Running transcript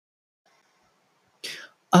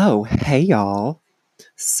Oh, hey y'all.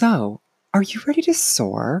 So, are you ready to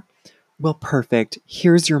soar? Well, perfect.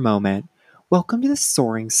 Here's your moment. Welcome to the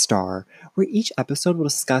Soaring Star, where each episode will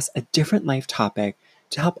discuss a different life topic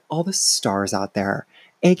to help all the stars out there,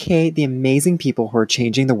 aka the amazing people who are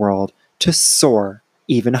changing the world, to soar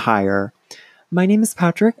even higher. My name is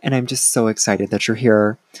Patrick, and I'm just so excited that you're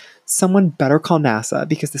here. Someone better call NASA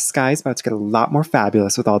because the sky's about to get a lot more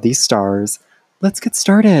fabulous with all these stars. Let's get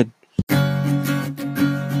started.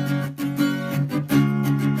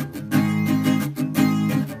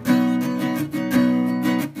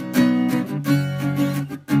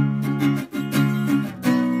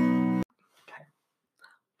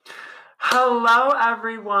 Hello,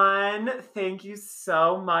 everyone. Thank you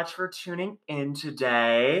so much for tuning in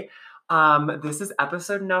today. This is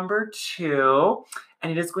episode number 2,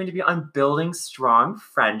 and it is going to be on building strong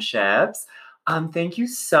friendships. Thank you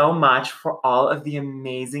so much for all of the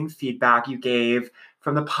amazing feedback you gave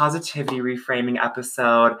from the positivity reframing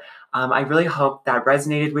episode. I really hope that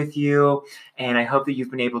resonated with you, and I hope that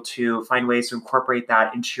you've been able to find ways to incorporate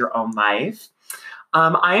that into your own life.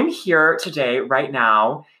 I am here today, right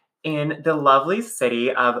now, in the lovely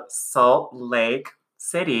city of Salt Lake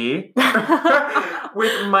City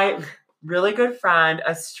with my really good friend,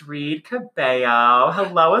 Astrid Cabello.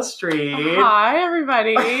 Hello, Astrid. Hi,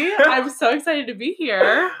 everybody. I'm so excited to be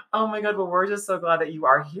here. Oh my God, well, we're just so glad that you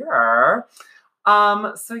are here.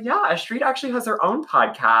 Astrid actually has her own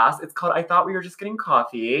podcast. It's called I Thought We Were Just Getting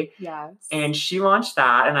Coffee. Yes. And she launched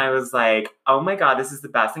that, and I was like, oh my God, this is the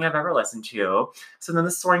best thing I've ever listened to. So then the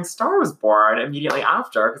Soaring Star was born immediately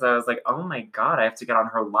after, because I was like, oh my God, I have to get on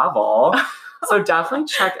her level. So definitely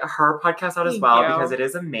check her podcast out as well, because it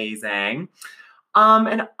is amazing.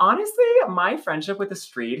 And honestly, my friendship with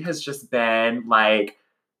Astrid has just been like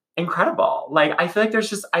incredible. Like, I feel like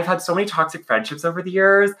I've had so many toxic friendships over the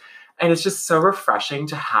years, and it's just so refreshing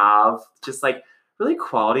to have just like really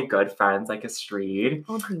quality good friends like Astrid.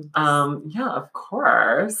 Oh, thanks. Yeah, of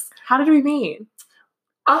course. How did we meet?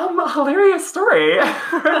 Hilarious story.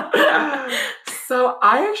 So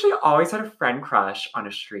I actually always had a friend crush on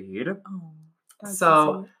Astrid. Oh, that's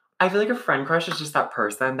So I feel like a friend crush is just that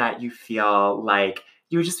person that you feel like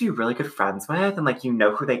you would just be really good friends with, and like you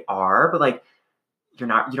know who they are, but like you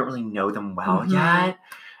don't really know them well yet.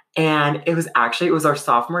 And it was our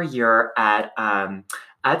sophomore year at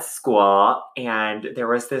school, and there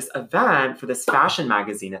was this event for this fashion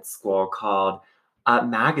magazine at school called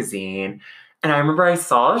Magazine. And I remember I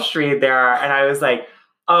saw Astrid there, and I was like,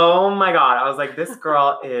 oh my God. I was like, this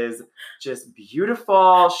girl is just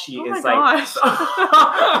beautiful. She is like... gosh.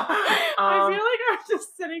 I feel like I'm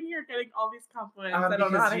just sitting here getting all these compliments. I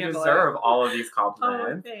don't know how to you handle deserve it. all of these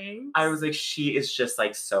compliments. Oh, thanks. I was like, she is just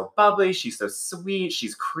like so bubbly. She's so sweet.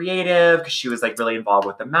 She's creative, because she was like really involved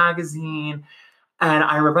with the magazine. And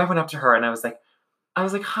I remember I went up to her and I was like,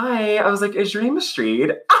 hi. I was like, is your name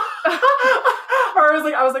Astrid? Or I was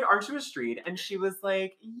like, aren't you Astrid? And she was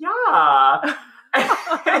like, yeah.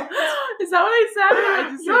 Is that what I said? I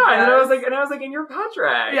just said Yeah, yes. and I was like, and you're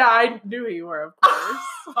Patrick. Yeah, I knew who you were, of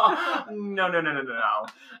course. No.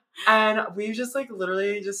 And we just like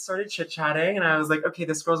literally just started chit-chatting, and I was like, okay,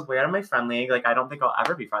 this girl's way out of my friend league. Like, I don't think I'll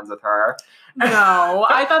ever be friends with her. No,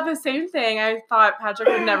 I thought the same thing. I thought Patrick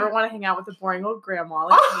would never want to hang out with a boring old grandma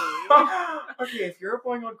like me. Okay, if you're a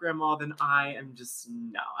boring old grandma, then I am just,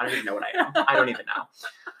 no, I don't even know what I am. I don't even know.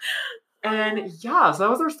 And yeah, so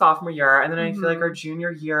that was our sophomore year. And then I feel like our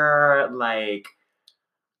junior year, like,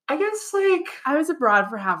 I guess like... I was abroad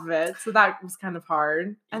for half of it, so that was kind of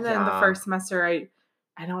hard. And then the first semester,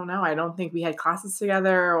 I don't know. I don't think we had classes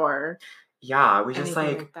together or... Yeah, we just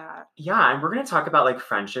like that. Yeah, and we're going to talk about like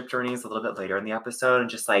friendship journeys a little bit later in the episode, and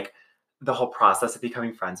just like the whole process of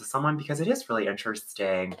becoming friends with someone, because it is really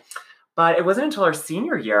interesting. But it wasn't until our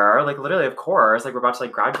senior year, like literally, of course, like we're about to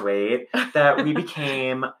like graduate, that we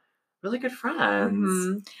became really good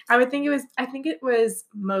friends. I think it was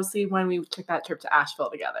mostly when we took that trip to Asheville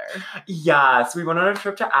together. Yes, we went on a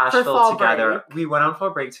trip to Asheville together. Break. We went on fall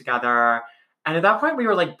break together. And at that point, we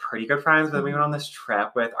were like pretty good friends, but then we went on this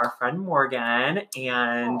trip with our friend Morgan,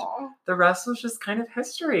 and the rest was just kind of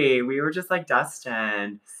history. We were just like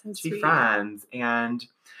destined to be friends. And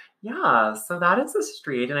yeah, so that is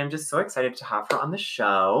Astrid, and I'm just so excited to have her on the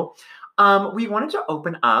show. We wanted to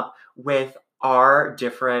open up with our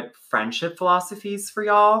different friendship philosophies for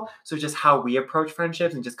y'all. So just how we approach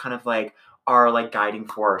friendships, and just kind of like our like guiding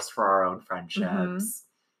force for our own friendships.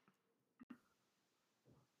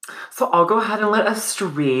 So I'll go ahead and let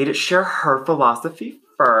Astrid share her philosophy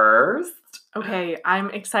first. Okay, I'm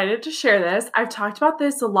excited to share this. I've talked about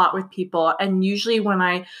this a lot with people, and usually when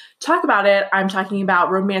I talk about it, I'm talking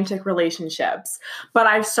about romantic relationships. But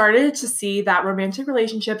I've started to see that romantic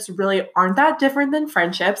relationships really aren't that different than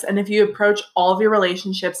friendships. And if you approach all of your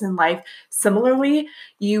relationships in life similarly,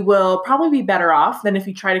 you will probably be better off than if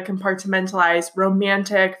you try to compartmentalize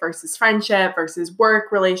romantic versus friendship versus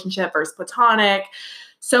work relationship versus platonic.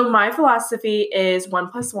 So, my philosophy is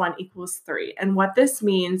 1 + 1 = 3. And what this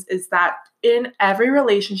means is that in every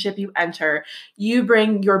relationship you enter, you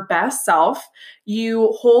bring your best self,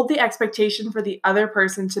 you hold the expectation for the other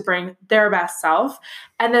person to bring their best self.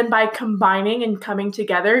 And then by combining and coming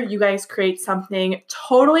together, you guys create something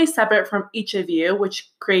totally separate from each of you,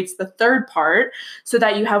 which creates the third part so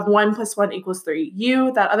that you have 1 + 1 = 3.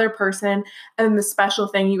 You, that other person, and then the special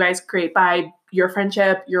thing you guys create by your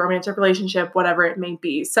friendship, your romantic relationship, whatever it may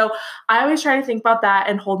be. So I always try to think about that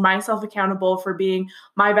and hold myself accountable for being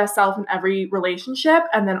my best self in every relationship,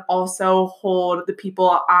 and then also hold the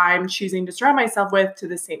people I'm choosing to surround myself with to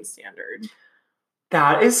the same standard.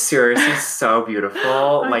 That is seriously so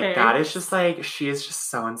beautiful. Like, that Okay. is just like, she is just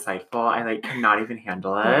so insightful. I like cannot even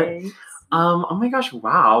handle it. Thanks. Oh my gosh,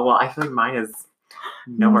 wow. Well, I feel like mine is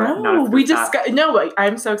nowhere, not No, as good we as that. discuss. No,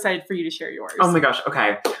 I'm so excited for you to share yours. Oh my gosh,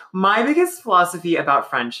 okay. My biggest philosophy about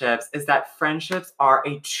friendships is that friendships are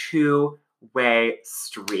a two-way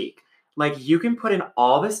streak. Like, you can put in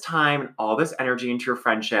all this time and all this energy into your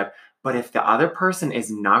friendship, but if the other person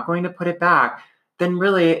is not going to put it back, then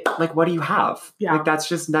really, like, what do you have? Yeah. Like,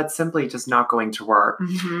 that's simply just not going to work.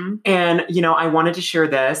 Mm-hmm. And, I wanted to share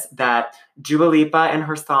this, that Dua Lipa in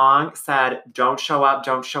her song said, "Don't show up,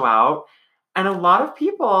 don't show out." And a lot of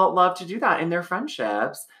people love to do that in their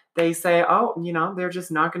friendships. They say, oh, they're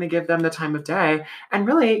just not going to give them the time of day. And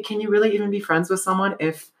really, can you really even be friends with someone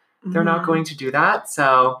if they're not going to do that?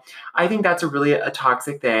 So I think that's a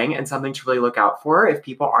toxic thing and something to really look out for. If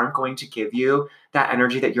people aren't going to give you that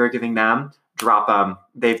energy that you're giving them, drop them.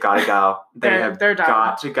 They've got to go. They're done.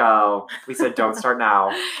 Got to go. We said don't start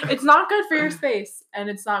now. It's not good for your space, and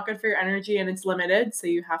it's not good for your energy, and it's limited. So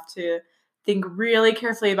you have to think really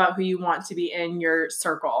carefully about who you want to be in your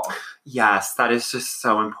circle. Yes, that is just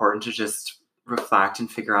so important to just reflect and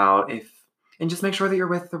figure out and just make sure that you're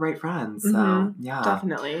with the right friends. So, yeah.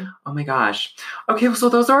 Definitely. Oh my gosh. Okay, so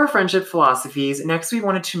those are our friendship philosophies. Next, we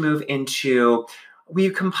wanted to move into, we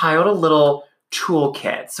compiled a little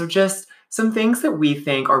toolkit. So just some things that we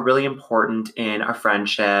think are really important in a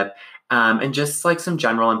friendship, and just like some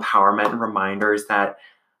general empowerment and reminders that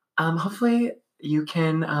hopefully you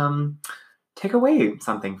can take away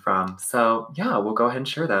something from. So yeah, we'll go ahead and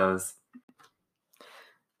share those.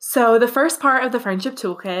 So the first part of the friendship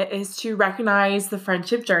toolkit is to recognize the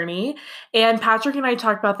friendship journey. And Patrick and I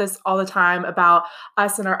talk about this all the time about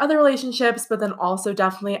us and our other relationships, but then also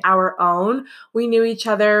definitely our own. We knew each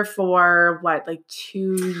other for like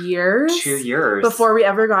 2 years? 2 years. Before we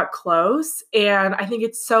ever got close. And I think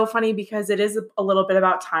it's so funny because it is a little bit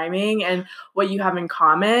about timing and what you have in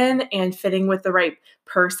common and fitting with the right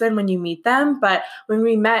person when you meet them. But when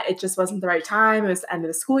we met, it just wasn't the right time. It was the end of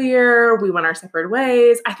the school year. We went our separate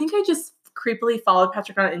ways. I think I just creepily followed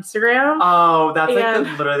Patrick on Instagram. Oh, that's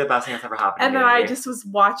literally the best thing that's ever happened. And then I just was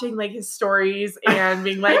watching like his stories and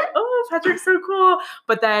being like, oh, Patrick's so cool.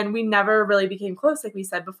 But then we never really became close, like we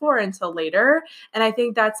said before, until later. And I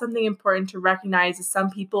think that's something important to recognize is some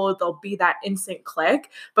people, there'll be that instant click,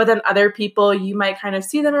 but then other people, you might kind of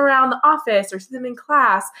see them around the office or see them in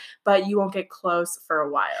class, but you won't get close for a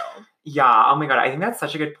while. Yeah. Oh my God. I think that's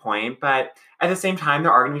such a good point. But at the same time,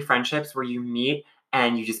 there are going to be friendships where you meet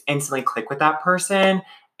and you just instantly click with that person.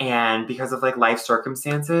 And because of like life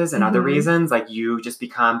circumstances and other reasons, like you just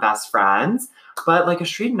become best friends. But like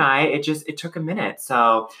Astrid and I, it took a minute.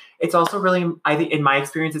 So it's also really, I think in my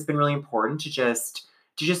experience, it's been really important to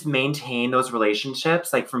just maintain those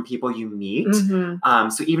relationships, like from people you meet.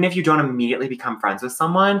 So even if you don't immediately become friends with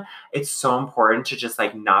someone, it's so important to just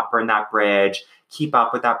like not burn that bridge, keep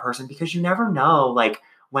up with that person, because you never know like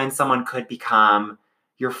when someone could become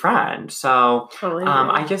your friend. So Totally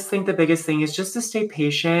I just think the biggest thing is just to stay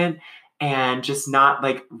patient and just not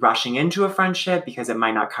like rushing into a friendship because it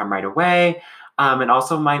might not come right away. And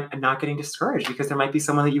also not getting discouraged because there might be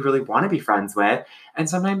someone that you really want to be friends with. And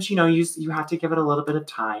sometimes, you have to give it a little bit of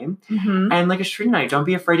time. And like Astrid and I, don't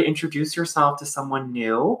be afraid to introduce yourself to someone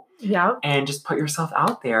new. Yeah. And just put yourself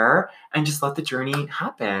out there and just let the journey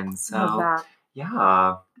happen. So, love that.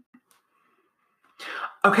 Yeah.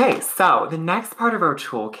 Okay, so the next part of our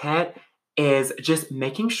toolkit is just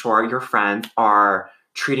making sure your friends are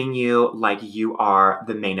treating you like you are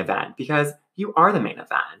the main event, because you are the main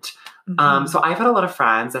event. So I've had a lot of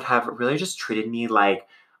friends that have really just treated me like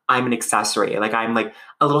I'm an accessory. Like I'm like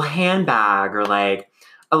a little handbag or like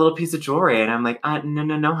a little piece of jewelry. And I'm like,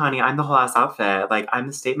 no, honey, I'm the whole ass outfit. Like I'm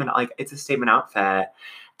the statement, like it's a statement outfit.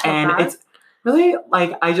 And it's really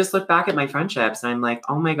like, I just look back at my friendships and I'm like,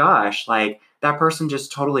 oh my gosh, like that person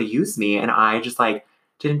just totally used me. And I just like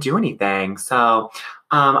didn't do anything. So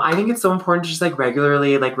I think it's so important to just like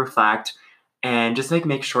regularly like reflect and just like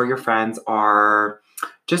make sure your friends are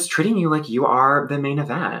just treating you like you are the main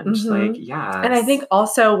event. Like, yes. And I think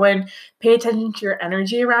also when pay attention to your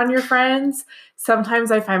energy around your friends,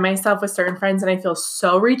 sometimes I find myself with certain friends and I feel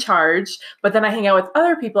so recharged, but then I hang out with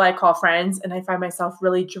other people I call friends and I find myself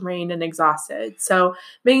really drained and exhausted. So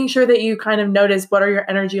making sure that you kind of notice what are your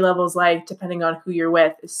energy levels like depending on who you're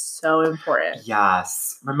with is so important.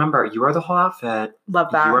 Yes. Remember, you are the whole outfit.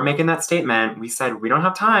 Love that. You are making that statement. We said we don't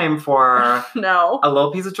have time for no. a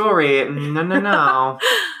little piece of jewelry. No.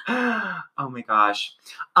 Oh my gosh.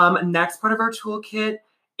 Next part of our toolkit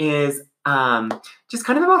is just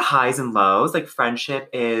kind of about highs and lows. Like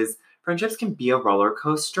friendships can be a roller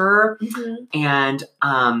coaster. And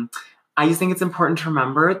I just think it's important to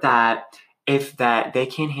remember that if that they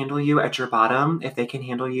can't handle you at your bottom, if they can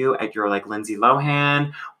handle you at your like Lindsay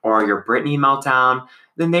Lohan or your Britney meltdown,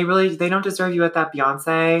 then they don't deserve you at that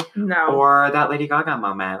Beyonce or that Lady Gaga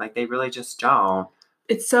moment. Like they really just don't.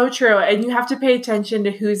 It's so true. And you have to pay attention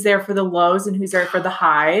to who's there for the lows and who's there for the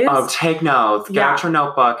highs. Oh, take notes. Get out your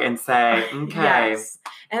notebook and say, okay. Yes.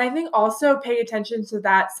 And I think also pay attention to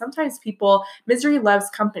that. Sometimes misery loves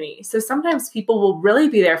company. So sometimes people will really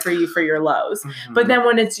be there for you for your lows. But then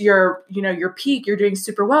when it's your peak, you're doing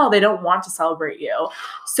super well, they don't want to celebrate you.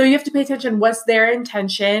 So you have to pay attention. What's their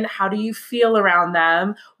intention? How do you feel around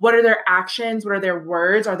them? What are their actions? What are their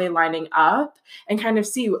words? Are they lining up? And kind of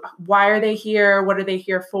see, why are they here? What are they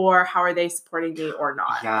here for? How are they supporting me or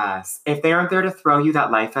not? Yes. If they aren't there to throw you that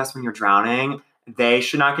life vest when you're drowning, they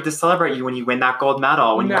should not get to celebrate you when you win that gold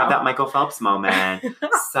medal, when you have that Michael Phelps moment.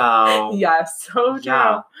 So yes, so true.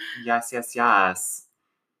 Yeah. Yes.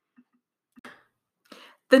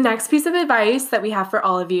 The next piece of advice that we have for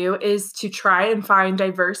all of you is to try and find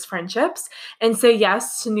diverse friendships and say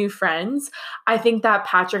yes to new friends. I think that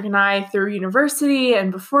Patrick and I, through university and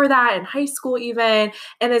before that, in high school even,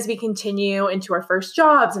 and as we continue into our first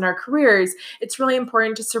jobs and our careers, it's really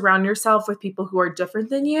important to surround yourself with people who are different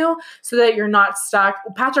than you so that you're not stuck.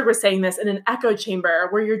 Patrick was saying this in an echo chamber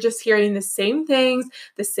where you're just hearing the same things,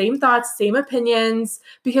 the same thoughts, same opinions,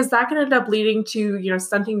 because that can end up leading to,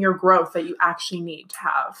 stunting your growth that you actually need to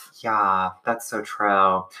have. Yeah, that's so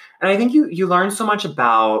true. And I think you learn so much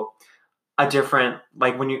about a different,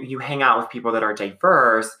 like when you hang out with people that are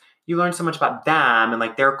diverse, you learn so much about them and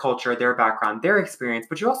like their culture, their background, their experience,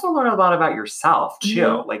 but you also learn a lot about yourself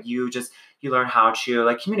too. Like you learn how to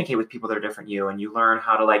like communicate with people that are different you, and you learn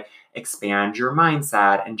how to like expand your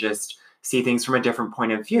mindset and just see things from a different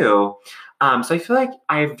point of view. So I feel like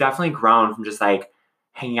I've definitely grown from just like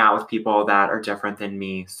hanging out with people that are different than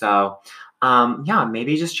me. So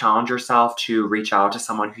maybe just challenge yourself to reach out to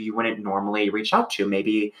someone who you wouldn't normally reach out to.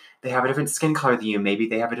 Maybe they have a different skin color than you. Maybe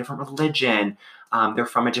they have a different religion. They're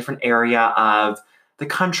from a different area of the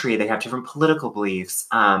country. They have different political beliefs.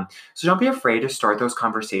 So don't be afraid to start those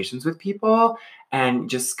conversations with people and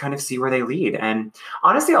just kind of see where they lead. And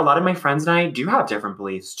honestly, a lot of my friends and I do have different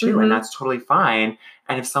beliefs too, and that's totally fine.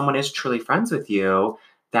 And if someone is truly friends with you,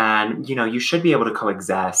 then, you should be able to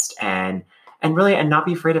coexist and not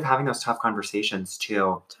be afraid of having those tough conversations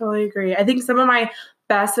too. Totally agree. I think some of my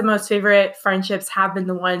best and most favorite friendships have been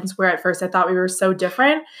the ones where at first I thought we were so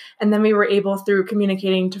different, and then we were able through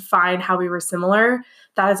communicating to find how we were similar.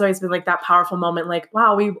 That has always been like that powerful moment, like,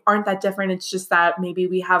 wow, we aren't that different. It's just that maybe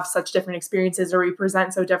we have such different experiences or we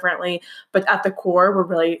present so differently, but at the core, we're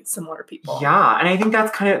really similar people. Yeah. And I think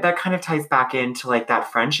that kind of ties back into like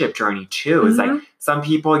that friendship journey too. It's like some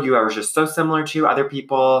people you are just so similar to, other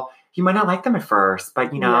people you might not like them at first,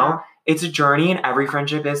 but it's a journey and every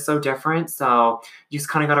friendship is so different. So you just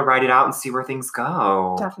kind of got to ride it out and see where things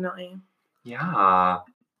go. Definitely. Yeah.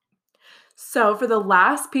 So for the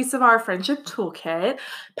last piece of our friendship toolkit,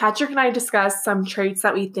 Patrick and I discussed some traits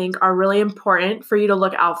that we think are really important for you to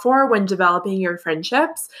look out for when developing your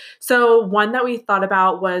friendships. So one that we thought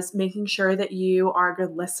about was making sure that you are a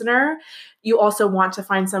good listener. You also want to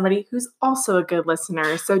find somebody who's also a good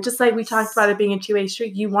listener. So just like we talked about it being a two-way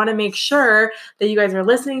street, you want to make sure that you guys are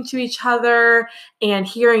listening to each other and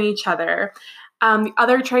hearing each other. The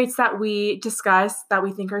other traits that we discussed that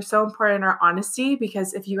we think are so important are honesty,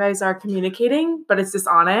 because if you guys are communicating, but it's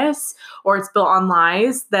dishonest or it's built on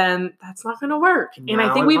lies, then that's not going to work. No, and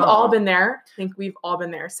I think we've all been there.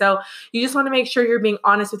 So you just want to make sure you're being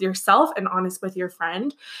honest with yourself and honest with your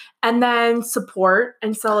friend. And then support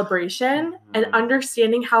and celebration and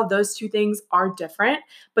understanding how those two things are different,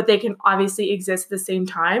 but they can obviously exist at the same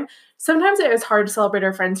time. Sometimes it is hard to celebrate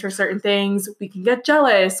our friends for certain things. We can get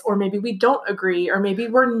jealous, or maybe we don't agree, or maybe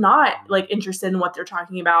we're not like interested in what they're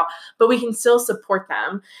talking about, but we can still support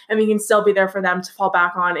them and we can still be there for them to fall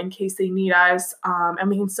back on in case they need us. And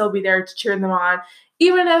we can still be there to cheer them on,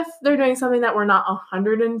 even if they're doing something that we're not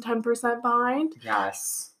 110% behind.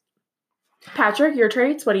 Yes. Patrick, your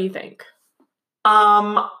traits, what do you think?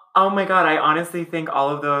 Oh my God, I honestly think all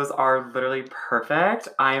of those are literally perfect.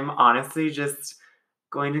 I'm honestly just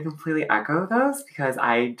going to completely echo those because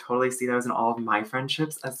I totally see those in all of my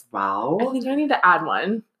friendships as well. I think I need to add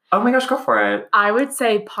one. Oh my gosh, go for it. I would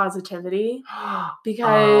say positivity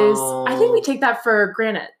because I think we take that for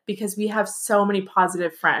granted because we have so many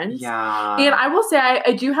positive friends. Yeah. And I will say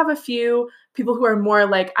I do have a few people who are more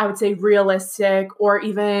like, I would say realistic or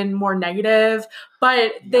even more negative,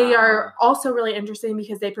 but they are also really interesting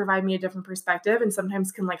because they provide me a different perspective and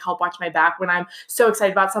sometimes can like help watch my back when I'm so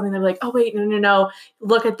excited about something. They're like, oh wait, no,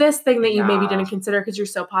 look at this thing that you maybe didn't consider because you're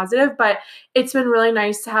so positive. But it's been really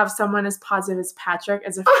nice to have someone as positive as Patrick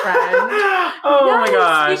as a friend. Oh my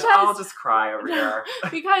gosh, I'll just cry over here.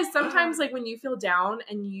 Because sometimes like when you feel down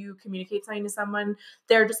and you communicate something to someone,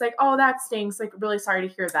 they're just like, oh, that stinks. Like, really sorry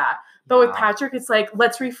to hear that. But with Patrick, it's like,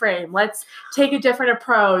 let's reframe. Let's take a different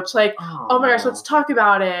approach. Like, oh my gosh, let's talk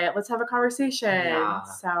about it. Let's have a conversation. Yeah.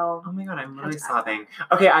 So, oh my God, I'm really sobbing.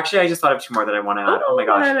 Okay, actually, I just thought of two more that I want to add. Oh my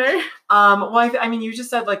gosh. Well, I mean, you just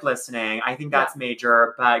said like listening. I think that's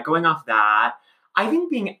major. But going off that, I think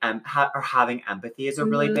being or having empathy is a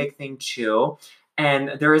really big thing too.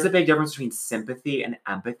 And there is a big difference between sympathy and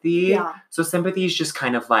empathy. Yeah. So sympathy is just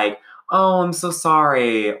kind of like, oh, I'm so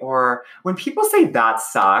sorry. Or when people say that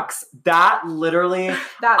sucks, that literally,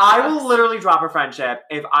 I will literally drop a friendship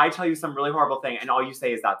if I tell you some really horrible thing and all you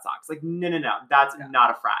say is that sucks. Like, no, that's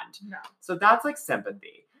not a friend. No. So that's like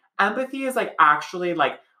sympathy. Empathy is like actually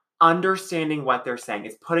like understanding what they're saying.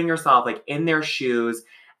 It's putting yourself like in their shoes.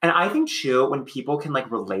 And I think too, when people can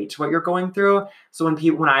like relate to what you're going through. So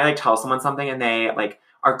when I like tell someone something and they like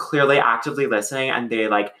are clearly actively listening and they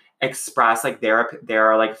like express like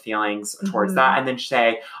their like feelings towards that and then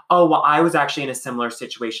say, oh, well, I was actually in a similar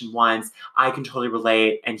situation once. I can totally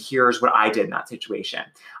relate. And here's what I did in that situation.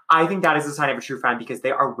 I think that is a sign of a true friend because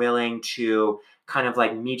they are willing to kind of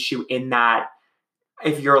like meet you in that.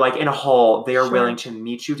 If you're like in a hole, they are willing to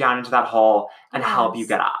meet you down into that hole and help you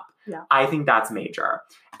get up. Yeah. I think that's major.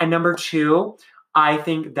 And number two, I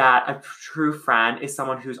think that a true friend is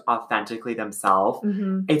someone who's authentically themselves.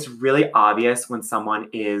 It's really obvious when someone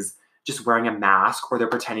is just wearing a mask or they're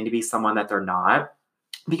pretending to be someone that they're not.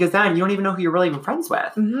 Because then you don't even know who you're really even friends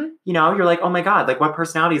with. You know, you're like, oh my God, like what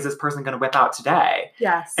personality is this person going to whip out today?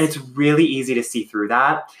 Yes. And it's really easy to see through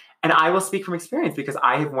that. And I will speak from experience because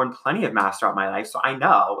I have worn plenty of masks throughout my life. So I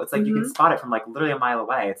know it's like you can spot it from like literally a mile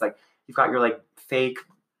away. It's like you've got your like fake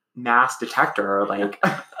mask detector, like.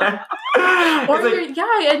 And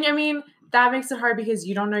I mean, that makes it hard because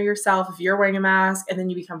you don't know yourself if you're wearing a mask and then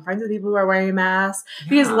you become friends with people who are wearing a mask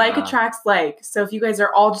because like attracts like. So if you guys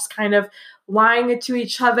are all just kind of lying to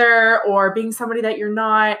each other or being somebody that you're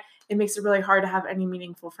not, it makes it really hard to have any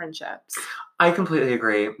meaningful friendships. I completely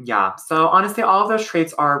agree. Yeah. So honestly, all of those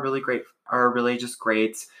traits are really just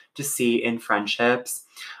great to see in friendships.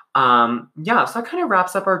 So that kind of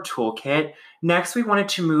wraps up our toolkit. Next, we wanted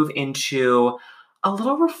to move into a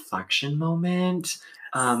little reflection moment.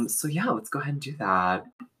 Let's go ahead and do that.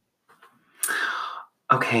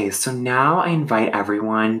 Okay, so now I invite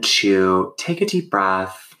everyone to take a deep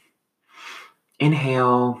breath.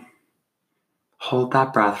 Inhale, hold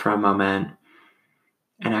that breath for a moment,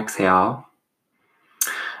 and exhale.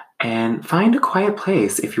 And find a quiet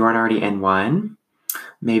place if you aren't already in one.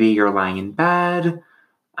 Maybe you're lying in bed.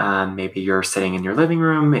 Maybe you're sitting in your living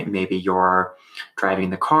room. Maybe you're driving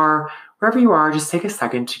the car. Wherever you are, just take a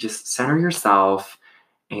second to just center yourself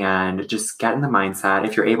and just get in the mindset.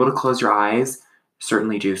 If you're able to close your eyes,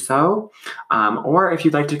 certainly do so. Or if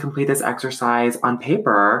you'd like to complete this exercise on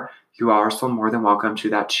paper, you are also more than welcome to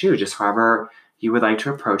that too, just however you would like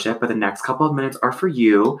to approach it. But the next couple of minutes are for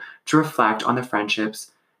you to reflect on the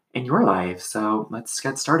friendships in your life. So let's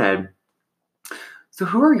get started. So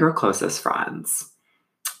who are your closest friends?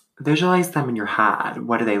 Visualize them in your head.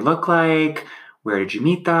 What do they look like? Where did you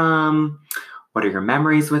meet them? What are your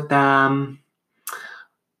memories with them?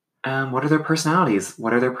 What are their personalities?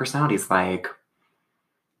 What are their personalities like?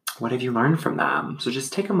 What have you learned from them? So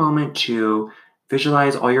just take a moment to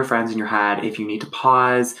visualize all your friends in your head. If you need to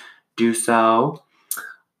pause, do so.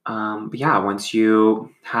 Once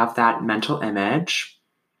you have that mental image,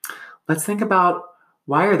 let's think about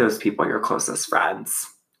Why are those people your closest friends?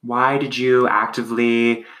 Why did you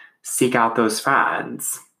actively seek out those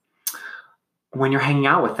friends? When you're hanging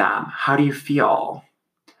out with them, how do you feel?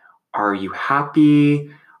 Are you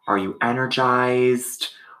happy? Are you energized?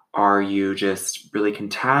 Are you just really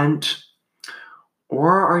content?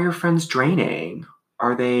 Or are your friends draining?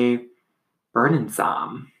 Are they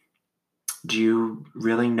burdensome? Do you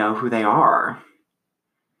really know who they are?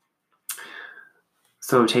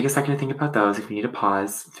 So take a second to think about those. If you need a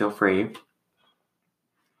pause, feel free.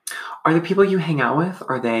 Are the people you hang out with,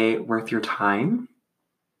 are they worth your time?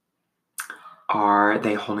 Are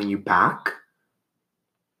they holding you back?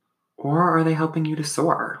 Or are they helping you to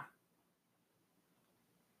soar?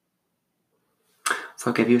 So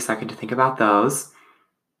I'll give you a second to think about those.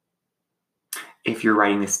 If you're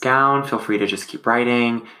writing this down, feel free to just keep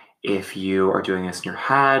writing. If you are doing this in your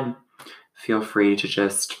head, feel free to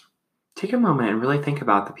just take a moment and really think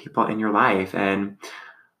about the people in your life. And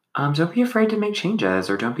don't be afraid to make changes,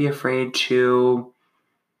 or don't be afraid to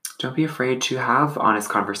have honest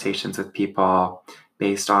conversations with people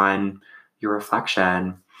based on your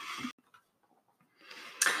reflection.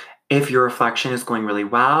 If your reflection is going really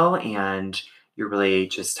well and you're really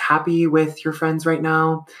just happy with your friends right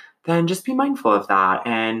now, then just be mindful of that.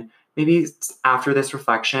 And maybe after this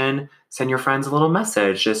reflection, send your friends a little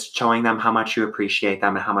message, just showing them how much you appreciate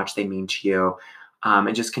them and how much they mean to you.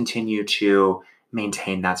 And just continue to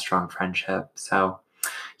maintain that strong friendship. So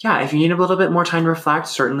yeah, if you need a little bit more time to reflect,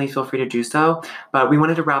 certainly feel free to do so. But we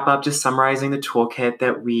wanted to wrap up just summarizing the toolkit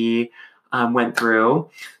that we went through.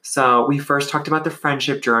 So we first talked about the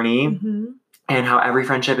friendship journey and how every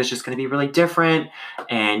friendship is just going to be really different.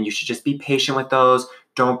 And you should just be patient with those.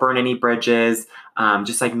 Don't burn any bridges.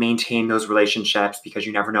 Just like maintain those relationships, because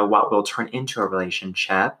you never know what will turn into a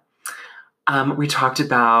relationship. We talked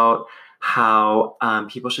about how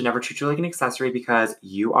people should never treat you like an accessory, because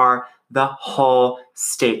you are the whole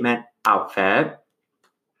statement outfit.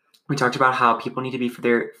 We talked about how people need to be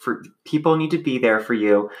there for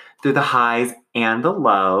you through the highs and the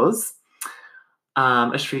lows.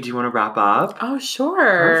 Astrid, do you want to wrap up? Oh, sure.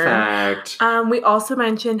 Perfect. We also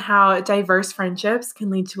mentioned how diverse friendships can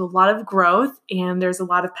lead to a lot of growth, and there's a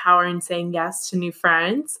lot of power in saying yes to new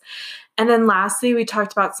friends. And then lastly, we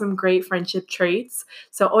talked about some great friendship traits.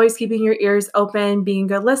 So always keeping your ears open, being a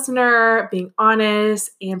good listener, being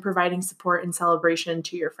honest, and providing support and celebration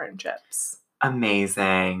to your friendships.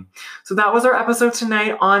 Amazing. So that was our episode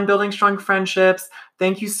tonight on building strong friendships.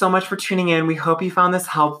 Thank you so much for tuning in. We hope you found this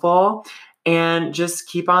helpful, and just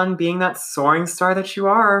keep on being that soaring star that you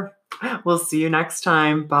are. We'll see you next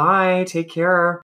time. Bye. Take care.